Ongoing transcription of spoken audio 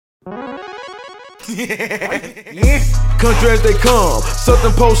Country as they come,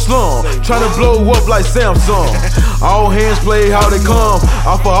 something post slum, tryna blow up like Samsung. All hands play how they come,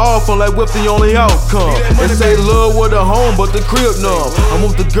 off for off on like what's the only outcome. They say love with a home, but the crib numb. I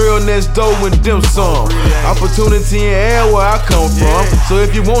want the girl next door and them some. Opportunity in air where I come from, so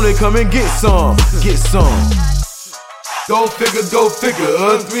if you want it, come and get some, get some. Go figure, go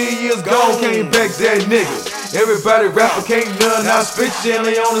figure. 3 years gone, came back that nigga. Everybody rapper can't none, I spit shit and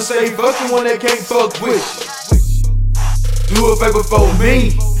they only say fuck the one that can't fuck with you. Do a favor for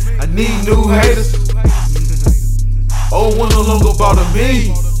me, I need new haters. Old ones no longer bother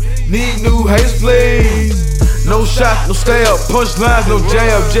me. Need new haters, please. No shot, no stab, punchlines, no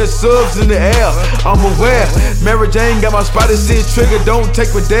jab, just subs in the air. I'm aware, Mary Jane got my spotted shit trigger, don't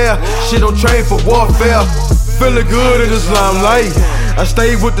take me there. Shit don't train for warfare. Feeling good in this limelight. I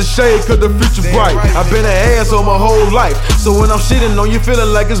stay with the shade cause the future bright. I've been an asshole my whole life, so when I'm shitting on you feeling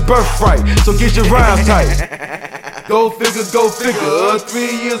like it's birthright. So get your rhymes tight. Go figure, go figure. 3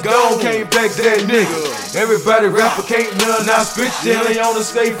 years gone, came back that nigga. Everybody rapper can't none, I spit shit and they on the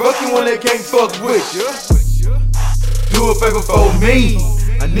stage fucking when they can't fuck with you. Do a favor for me,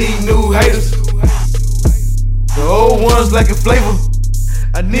 I need new haters. The old ones lacking flavor,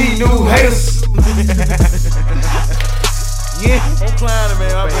 I need new haters. Yeah, I'm climbing,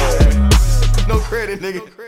 man. No credit, nigga.